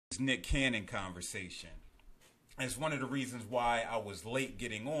Nick Cannon conversation. And it's one of the reasons why I was late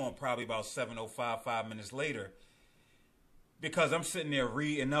getting on, probably about 7:05, 5 minutes later, because I'm sitting there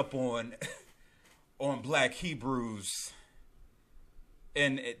reading up on on Black Hebrews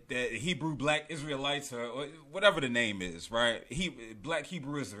and the Hebrew Black Israelites, or whatever the name is, right? Black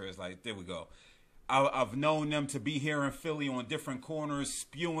Hebrew Israelites, there we go. I've known them to be here in Philly on different corners,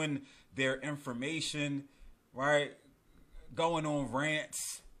 spewing their information, right? Going on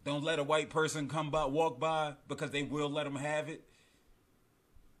rants. Don't let a white person walk by, because they will let them have it.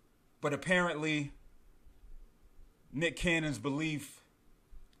 But apparently, Nick Cannon's belief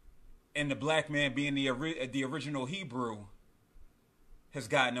in the black man being the original Hebrew has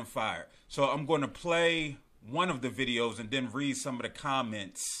gotten him fired. So I'm going to play one of the videos and then read some of the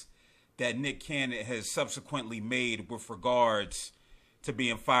comments that Nick Cannon has subsequently made with regards to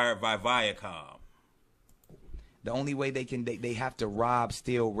being fired by Viacom. The only way they have to rob,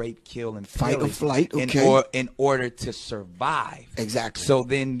 steal, rape, kill, and fight or flight, okay, in order to survive. Exactly. So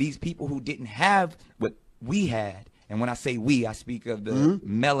then these people who didn't have what we had, and when I say we, I speak of the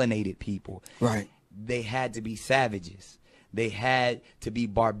melanated people. Right. They had to be savages. They had to be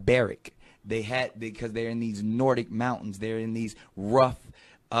barbaric. Because they're in these Nordic mountains. They're in these rough,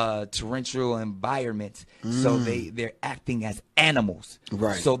 torrential environments. So they're acting as animals.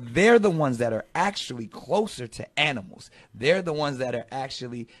 Right. So they're the ones that are actually closer to animals. They're the ones that are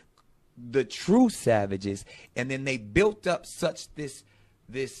actually the true savages. And then they built up such this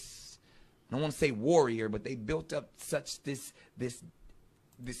I don't want to say warrior, but they built up such this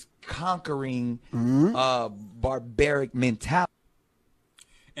conquering barbaric mentality.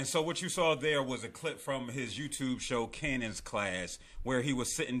 And so what you saw there was a clip from his YouTube show, Cannon's Class, where he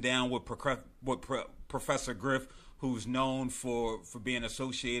was sitting down with Professor Griff, who's known for being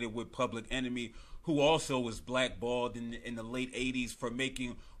associated with Public Enemy, who also was blackballed in the late 80s for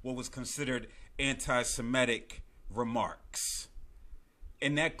making what was considered anti-Semitic remarks.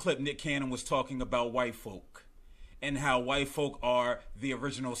 In that clip, Nick Cannon was talking about white folk and how white folk are the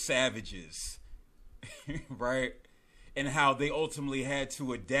original savages, right? And how they ultimately had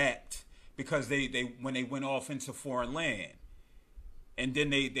to adapt because they when they went off into foreign land, and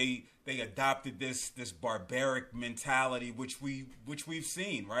then they adopted this barbaric mentality, which we've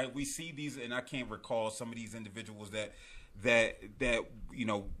seen, right? We see these, and I can't recall some of these individuals that you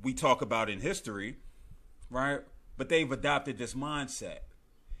know we talk about in history, right? But they've adopted this mindset.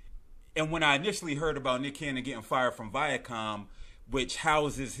 And when I initially heard about Nick Cannon getting fired from Viacom, which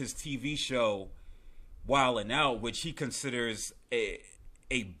houses his TV show Wild 'N Out, which he considers a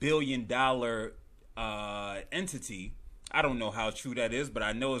 $1 billion entity. I don't know how true that is, but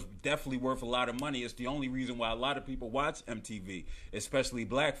I know it's definitely worth a lot of money. It's the only reason why a lot of people watch MTV, especially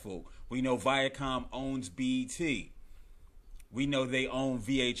black folk. We know Viacom owns BET. We know they own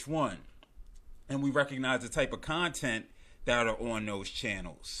VH1. And we recognize the type of content that are on those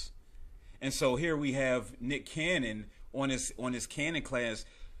channels. And so here we have Nick Cannon on his Cannon Class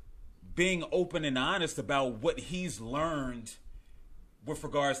being open and honest about what he's learned with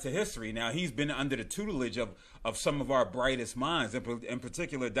regards to history. Now, he's been under the tutelage of some of our brightest minds, in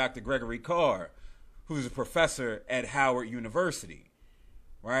particular Dr. Gregory Carr, who's a professor at Howard University,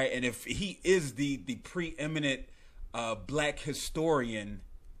 right? And if he is the preeminent black historian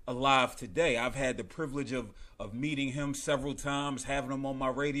alive today, I've had the privilege of meeting him several times, having him on my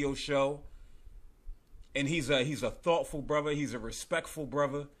radio show. And he's a thoughtful brother, he's a respectful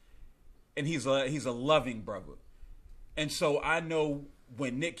brother, and he's a loving brother. And so I know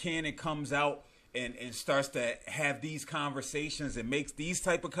when Nick Cannon comes out and starts to have these conversations and makes these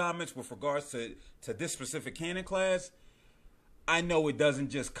type of comments with regards to this specific Cannon Class, I know it doesn't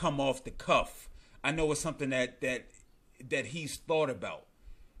just come off the cuff. I know it's something that he's thought about.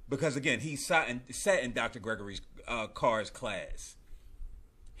 Because again, he sat in Dr. Gregory Carr's class.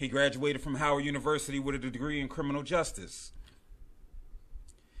 He graduated from Howard University with a degree in criminal justice.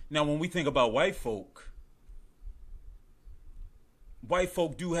 Now, when we think about white folk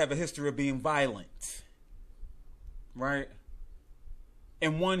do have a history of being violent, right?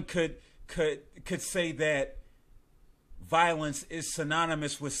 And one could say that violence is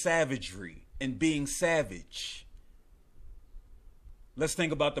synonymous with savagery and being savage. Let's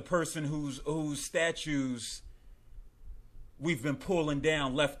think about the person whose statues we've been pulling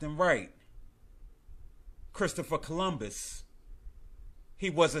down left and right. Christopher Columbus. He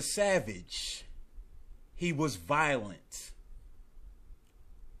was a savage. He was violent.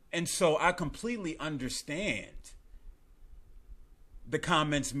 And so I completely understand the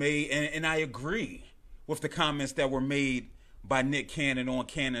comments made, and I agree with the comments that were made by Nick Cannon on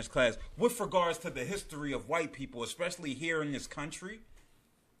Cannon's Class with regards to the history of white people, especially here in this country.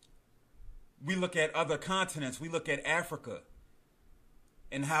 We look at other continents. We look at Africa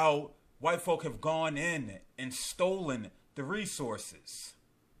and how white folk have gone in and stolen the resources.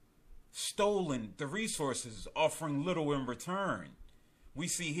 Stolen the resources, offering little in return. We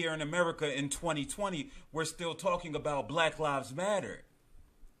see here in America in 2020, we're still talking about Black Lives Matter.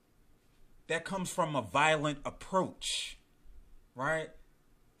 That comes from a violent approach, right?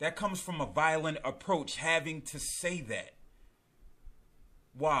 That comes from a violent approach, having to say that.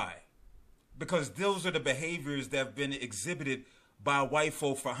 Why? Because those are the behaviors that have been exhibited by white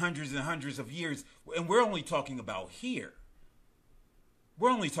folk for hundreds and hundreds of years. And we're only talking about here.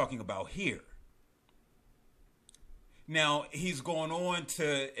 We're only talking about here. Now, he's going on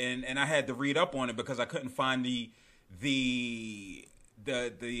to, and I had to read up on it because I couldn't find the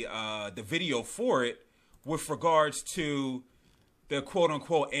video for it with regards to the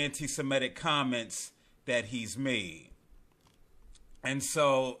quote-unquote anti-Semitic comments that he's made. And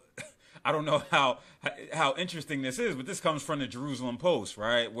so I don't know how interesting this is, but this comes from the Jerusalem Post,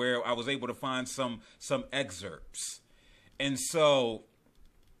 right, where I was able to find some excerpts. And so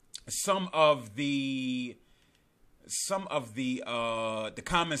some of the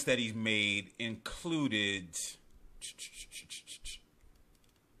comments that he's made included,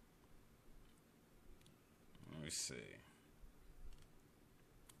 let me see.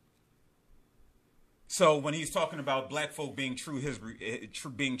 So when he's talking about black folk being true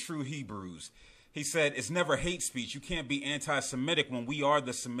Hebrews, he said, it's never hate speech. You can't be anti-Semitic when we are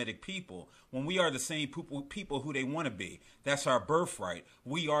the Semitic people, when we are the same people who they want to be. That's our birthright.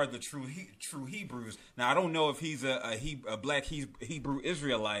 We are the true Hebrews. Now, I don't know if he's a black Hebrew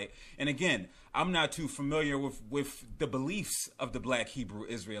Israelite. And again, I'm not too familiar with the beliefs of the black Hebrew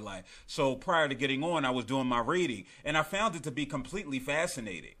Israelite. So prior to getting on, I was doing my reading, and I found it to be completely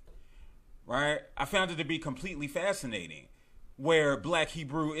fascinating. Right? I found it to be completely fascinating, where black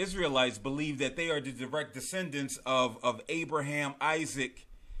Hebrew Israelites believe that they are the direct descendants of Abraham, Isaac,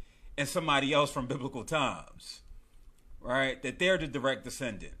 and somebody else from biblical times. Right? That they're the direct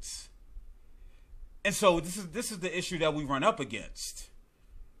descendants. And so this is the issue that we run up against.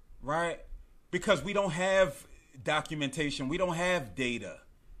 Right? Because we don't have documentation. We don't have data.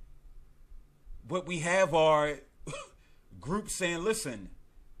 What we have are groups saying, listen,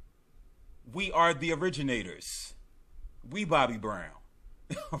 we are the originators. We Bobby Brown,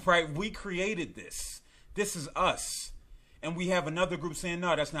 right? We created this. This is us. And we have another group saying,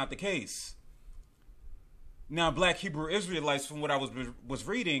 no, that's not the case. Now, black Hebrew Israelites, from what I was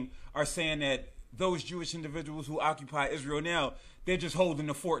reading, are saying that those Jewish individuals who occupy Israel now, they're just holding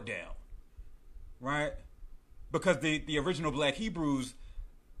the fort down, right? Because the original black Hebrews,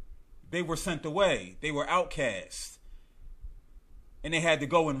 they were sent away. They were outcast. And they had to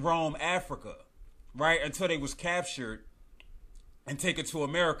go and roam Africa, right, until they was captured and taken to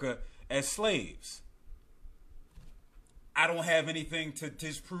America as slaves. I don't have anything to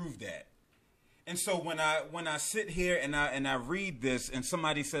disprove that. And so when I sit here and I read this and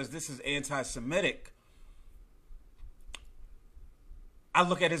somebody says this is anti-Semitic, I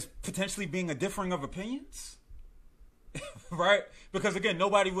look at it as potentially being a differing of opinions, right? Because again,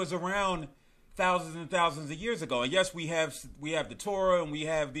 nobody was around thousands and thousands of years ago. And yes, we have the Torah and we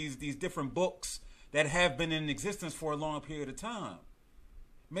have these different books that have been in existence for a long period of time.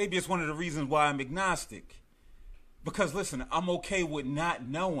 Maybe it's one of the reasons why I'm agnostic. Because listen, I'm okay with not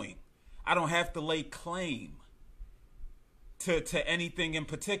knowing. I don't have to lay claim to anything in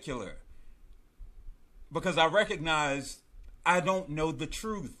particular. Because I recognize I don't know the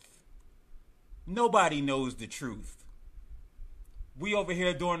truth. Nobody knows the truth. We over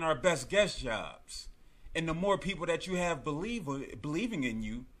here doing our best guess jobs. And the more people that you have believing in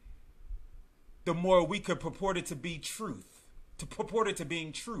you, the more we could purport it to be truth. To purport it to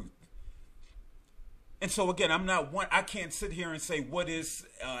being truth. And so again, I can't sit here and say what is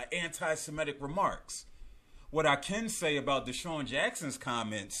anti-Semitic remarks. What I can say about Deshaun Jackson's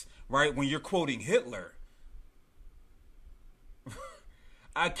comments, right, when you're quoting Hitler,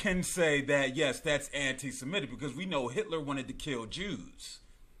 I can say that, yes, that's anti-Semitic because we know Hitler wanted to kill Jews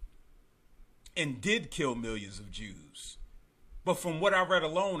and did kill millions of Jews. But from what I read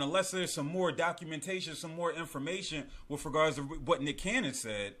alone, unless there's some more documentation, some more information with regards to what Nick Cannon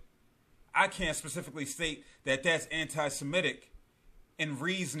said, I can't specifically state that that's anti-Semitic in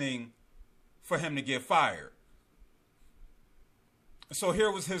reasoning for him to get fired. So here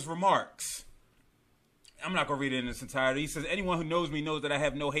was his remarks. I'm not going to read it in its entirety. He says, anyone who knows me knows that I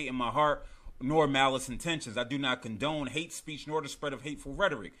have no hate in my heart nor malice intentions. I do not condone hate speech nor the spread of hateful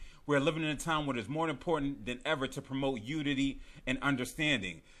rhetoric. We're living in a time when it's more important than ever to promote unity and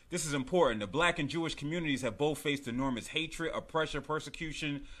understanding. This is important. The black and Jewish communities have both faced enormous hatred, oppression,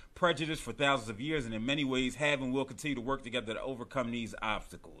 persecution, prejudice for thousands of years, and in many ways have and will continue to work together to overcome these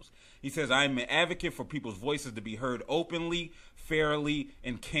obstacles. He says, I am an advocate for people's voices to be heard openly, fairly,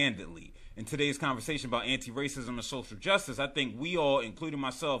 and candidly. In today's conversation about anti-racism and social justice, I think we all, including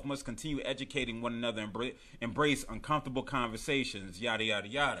myself, must continue educating one another and embrace uncomfortable conversations, yada, yada,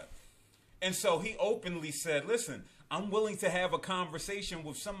 yada. And so he openly said, listen, I'm willing to have a conversation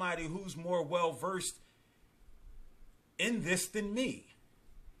with somebody who's more well-versed in this than me.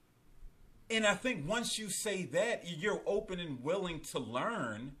 And I think once you say that, you're open and willing to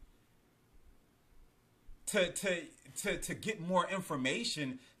learn, to get more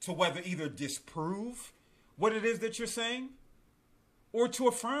information, to whether either disprove what it is that you're saying or to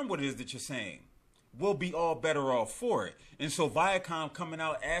affirm what it is that you're saying. We'll be all better off for it. And so Viacom coming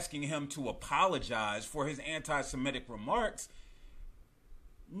out asking him to apologize for his anti-Semitic remarks,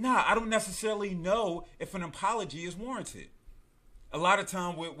 I don't necessarily know if an apology is warranted. A lot of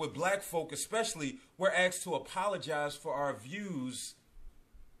time with black folk especially, we're asked to apologize for our views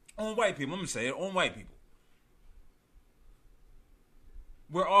on white people. I'm going to say it, on white people.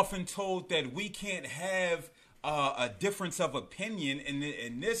 We're often told that we can't have a difference of opinion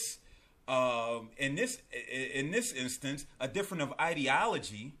in this instance, a difference of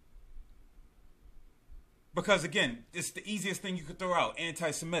ideology, because again, it's the easiest thing you could throw out: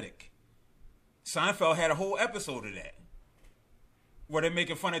 anti-Semitic. Seinfeld had a whole episode of that, where they're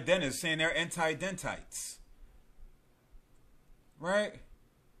making fun of dentists, saying they're anti-dentites. Right?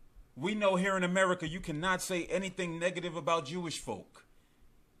 We know here in America you cannot say anything negative about Jewish folk.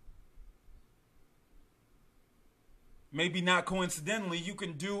 Maybe not coincidentally, you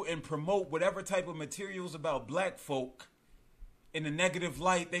can do and promote whatever type of materials about black folk in a negative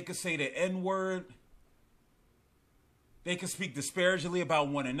light. They could say the N-word. They could speak disparagingly about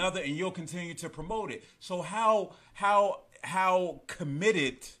one another, and you'll continue to promote it. So how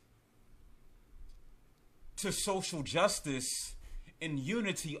committed to social justice and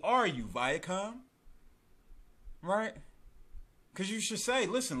unity are you, Viacom? Right? Because you should say,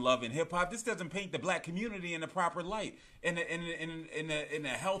 listen, love and hip hop, this doesn't paint the black community in a proper light, in a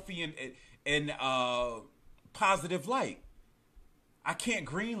healthy and positive light. I can't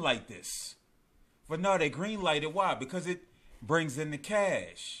green light this. But no, they green light it. Why? Because it brings in the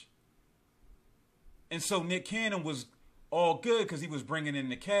cash. And so Nick Cannon was all good because he was bringing in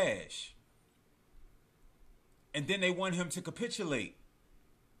the cash. And then they want him to capitulate.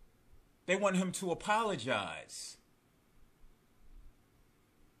 They want him to apologize.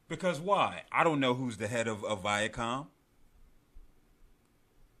 Because why? I don't know who's the head of Viacom.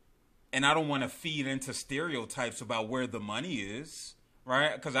 And I don't want to feed into stereotypes about where the money is,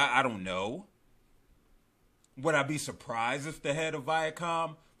 right? Because I don't know. Would I be surprised if the head of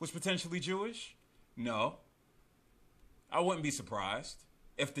Viacom was potentially Jewish? No. I wouldn't be surprised.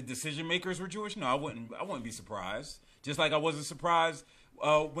 If the decision makers were Jewish? No, I wouldn't be surprised. Just like I wasn't surprised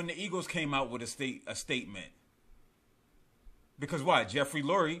when the Eagles came out with a statement. Because why? Jeffrey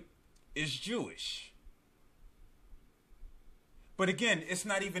Lurie is Jewish. But again, it's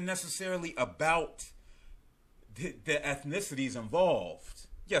not even necessarily about the ethnicities involved.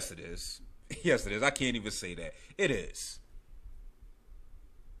 Yes, it is. Yes, it is. I can't even say that. It is.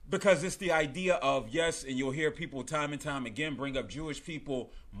 Because it's the idea of, yes, and you'll hear people time and time again bring up Jewish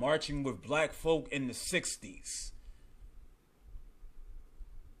people marching with black folk in the 60s.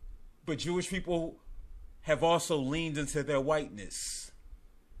 But Jewish people have also leaned into their whiteness,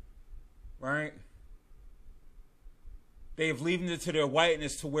 right? They have leaned into their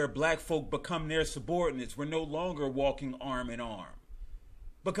whiteness to where black folk become their subordinates. We're no longer walking arm in arm,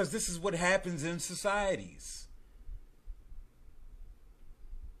 because this is what happens in societies.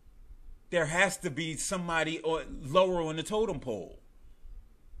 There has to be somebody lower on the totem pole,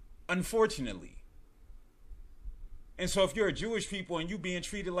 unfortunately. And so if you're a Jewish people and you being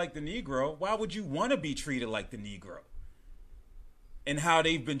treated like the Negro, why would you want to be treated like the Negro? And how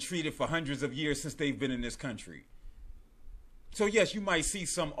they've been treated for hundreds of years since they've been in this country. So yes, you might see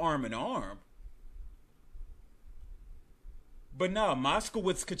some arm in arm. But no,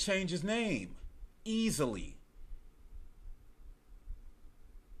 Moskowitz could change his name easily.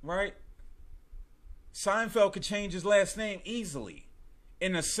 Right? Seinfeld could change his last name easily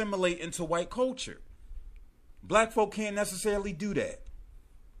and assimilate into white culture. Black folk can't necessarily do that.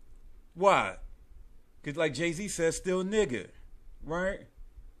 Why? Because like Jay-Z says, still nigga, right?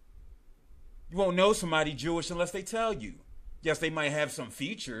 You won't know somebody Jewish unless they tell you. Yes, they might have some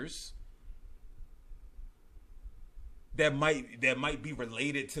features that might be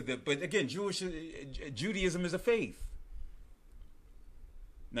related to the, but again, Judaism is a faith.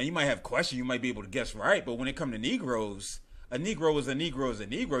 Now, you might have questions, you might be able to guess right, but when it comes to Negroes, a Negro is a Negro is a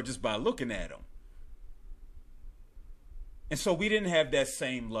Negro just by looking at them. And so we didn't have that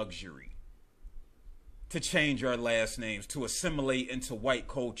same luxury to change our last names, to assimilate into white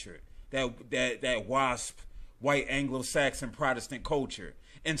culture, that WASP, white Anglo-Saxon Protestant culture,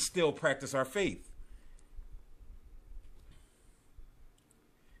 and still practice our faith.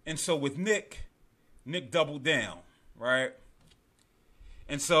 And so with Nick doubled down, right?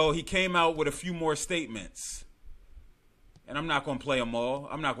 And so he came out with a few more statements. And I'm not going to play them all.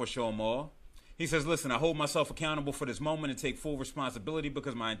 I'm not going to show them all. He says, listen, I hold myself accountable for this moment and take full responsibility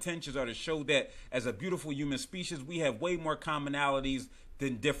because my intentions are to show that as a beautiful human species, we have way more commonalities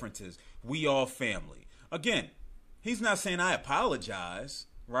than differences. We all family. Again, he's not saying I apologize,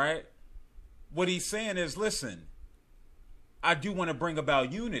 right? What he's saying is, listen, I do want to bring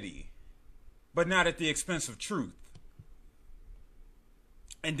about unity, but not at the expense of truth.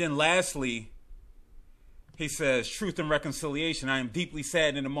 And then lastly, he says, truth and reconciliation. I am deeply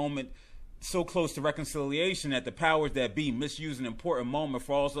saddened in a moment so close to reconciliation that the powers that be misuse an important moment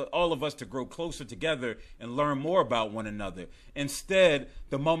for all of us to grow closer together and learn more about one another. Instead,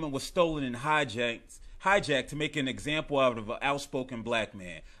 the moment was stolen and hijacked to make an example out of an outspoken black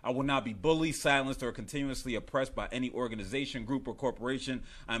man. I will not be bullied, silenced, or continuously oppressed by any organization, group, or corporation.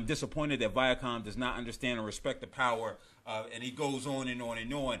 I'm disappointed that Viacom does not understand or respect the power. And he goes on and on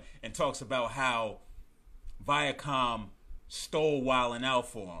and on and talks about how Viacom stole Wildin' Out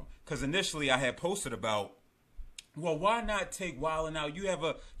for him. Because initially I had posted about, well, why not take Wildin' Out? You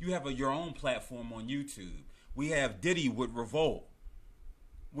have your own platform on YouTube. We have Diddy with Revolt.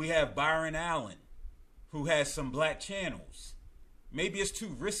 We have Byron Allen, who has some black channels. Maybe it's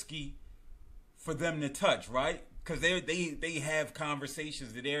too risky for them to touch, right? Because they have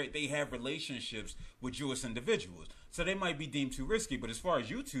conversations, they have relationships with Jewish individuals. So they might be deemed too risky. But as far as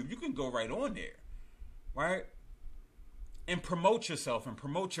YouTube, you can go right on there, right? And promote yourself and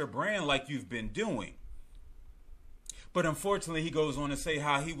promote your brand like you've been doing. But unfortunately, he goes on to say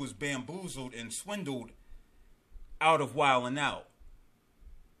how he was bamboozled and swindled out of Wildin' Out.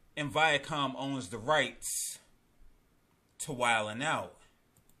 And Viacom owns the rights to Wildin' Out.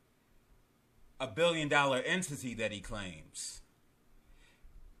 $1 billion entity that he claims.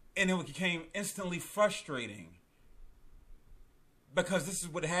 And it became instantly frustrating. Because this is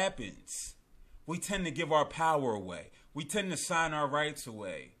what happens. We tend to give our power away. We tend to sign our rights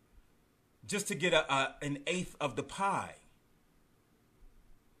away just to get an eighth of the pie.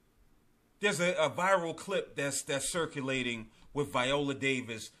 There's a viral clip that's circulating with Viola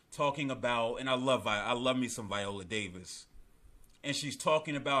Davis talking about, and I love me some Viola Davis. And she's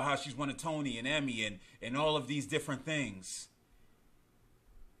talking about how she's won a Tony and Emmy and all of these different things.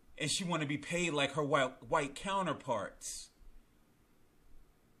 And she want to be paid like her white counterparts.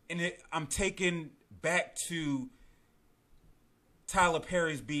 And I'm taken back to Tyler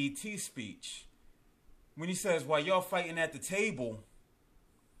Perry's BET speech when he says, while y'all fighting at the table,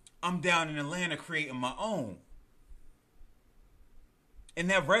 I'm down in Atlanta creating my own. And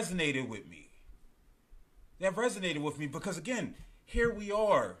that resonated with me. That resonated with me because, again, here we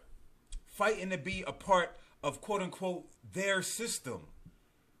are fighting to be a part of, quote unquote, their system.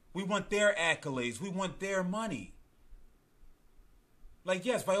 We want their accolades. We want their money. Like,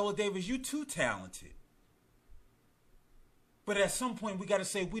 yes, Viola Davis, you too talented. But at some point, we got to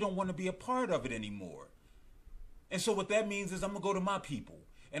say we don't want to be a part of it anymore. And so what that means is I'm going to go to my people.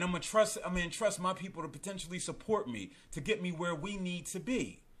 And I'm going to entrust my people to potentially support me, to get me where we need to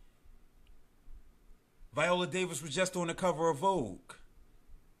be. Viola Davis was just on the cover of Vogue.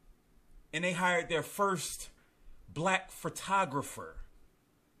 And they hired their first black photographer.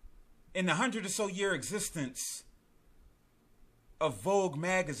 In the 100 or so year existence of Vogue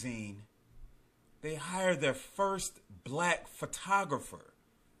magazine, they hired their first black photographer.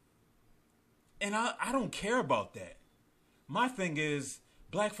 And I don't care about that. My thing is,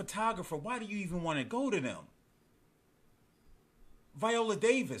 black photographer, why do you even want to go to them? Viola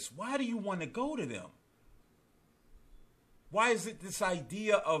Davis, why do you want to go to them? Why is it this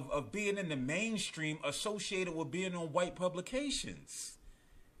idea of being in the mainstream associated with being on white publications?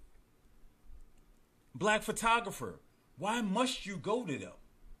 Black photographer, why must you go to them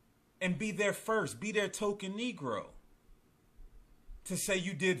and be there first, be their token Negro? To say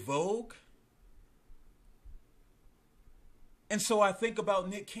you did Vogue? And so I think about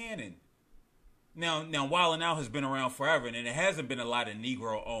Nick Cannon. Now Wildin' Out has been around forever, and it hasn't been a lot of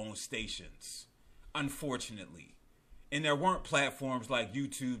Negro-owned stations, unfortunately. And there weren't platforms like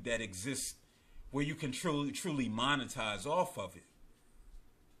YouTube that exist where you can truly monetize off of it.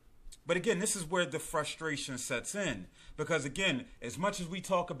 But again, this is where the frustration sets in. Because again, as much as we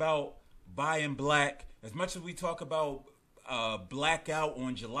talk about buying black, as much as we talk about blackout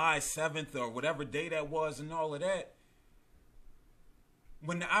on July 7th or whatever day that was and all of that,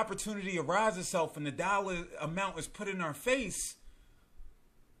 when the opportunity arises itself and the dollar amount is put in our face,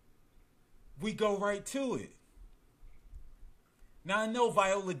 we go right to it. Now, I know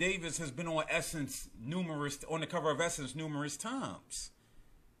Viola Davis has been on on the cover of Essence numerous times.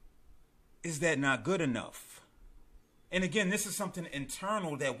 Is that not good enough? And again, this is something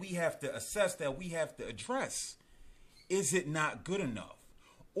internal that we have to assess, that we have to address. Is it not good enough?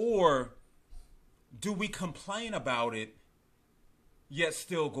 Or do we complain about it, yet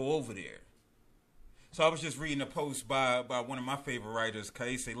still go over there? So I was just reading a post by one of my favorite writers,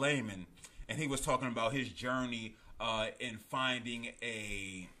 Kaise Lehman, and he was talking about his journey in finding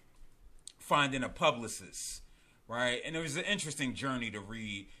a publicist, right? And it was an interesting journey to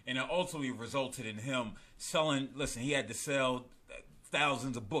read, and it ultimately resulted in him selling. Listen, he had to sell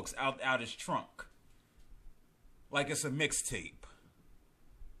thousands of books out his trunk, like it's a mixtape.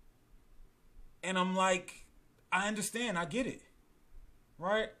 And I'm like, I understand, I get it,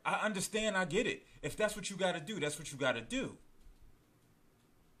 right? I understand, I get it. If that's what you got to do, that's what you got to do.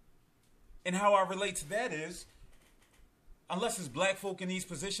 And how I relate to that is, unless it's black folk in these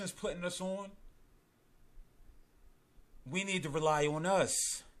positions putting us on, we need to rely on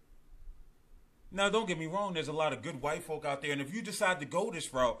us. Now, don't get me wrong, there's a lot of good white folk out there, and if you decide to go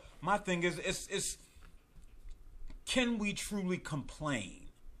this route, my thing is can we truly complain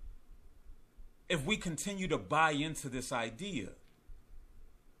if we continue to buy into this idea?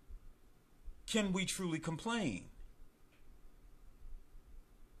 Can we truly complain?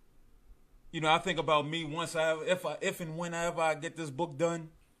 You know, I think about me if and whenever I get this book done,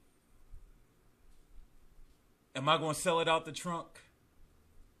 am I going to sell it out the trunk?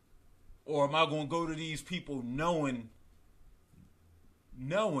 Or am I going to go to these people knowing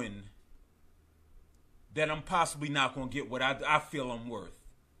that I'm possibly not going to get what I feel I'm worth?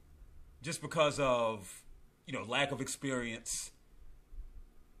 Just because of, you know, lack of experience,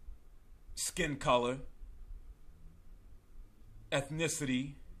 skin color,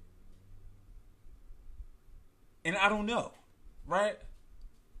 ethnicity, and I don't know, right?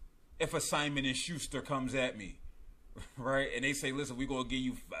 If a Simon & Schuster comes at me, right, and they say, listen, we're going to give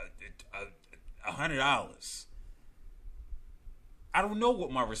you $100. I don't know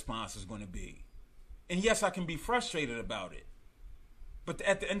what my response is going to be. And yes, I can be frustrated about it. But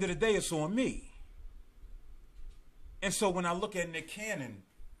at the end of the day, it's on me. And so when I look at Nick Cannon,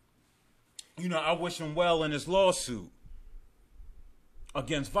 you know, I wish him well in his lawsuit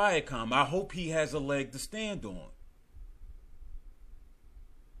against Viacom. I hope he has a leg to stand on.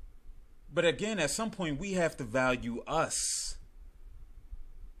 But again, at some point, we have to value us.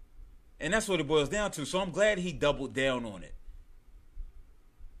 And that's what it boils down to. So I'm glad he doubled down on it.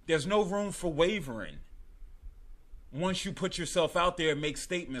 There's no room for wavering once you put yourself out there and make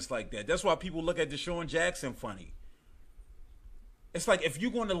statements like that. That's why people look at Deshaun Jackson funny. It's like, if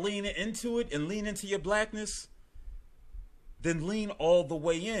you're going to lean into it and lean into your blackness, then lean all the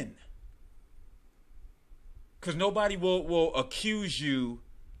way in. Because nobody will accuse you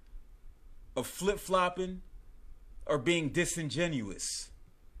of flip-flopping or being disingenuous.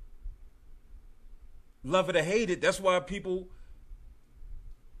 Love it or hate it, that's why people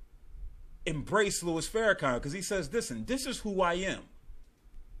embrace Louis Farrakhan, because he says, listen, this is who I am.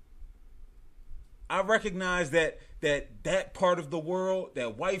 I recognize that part of the world,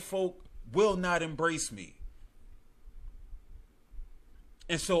 that white folk will not embrace me.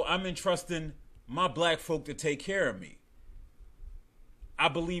 And so I'm entrusting my black folk to take care of me. I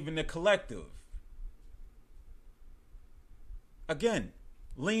believe in the collective. Again,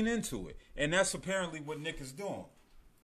 lean into it. And that's apparently what Nick is doing.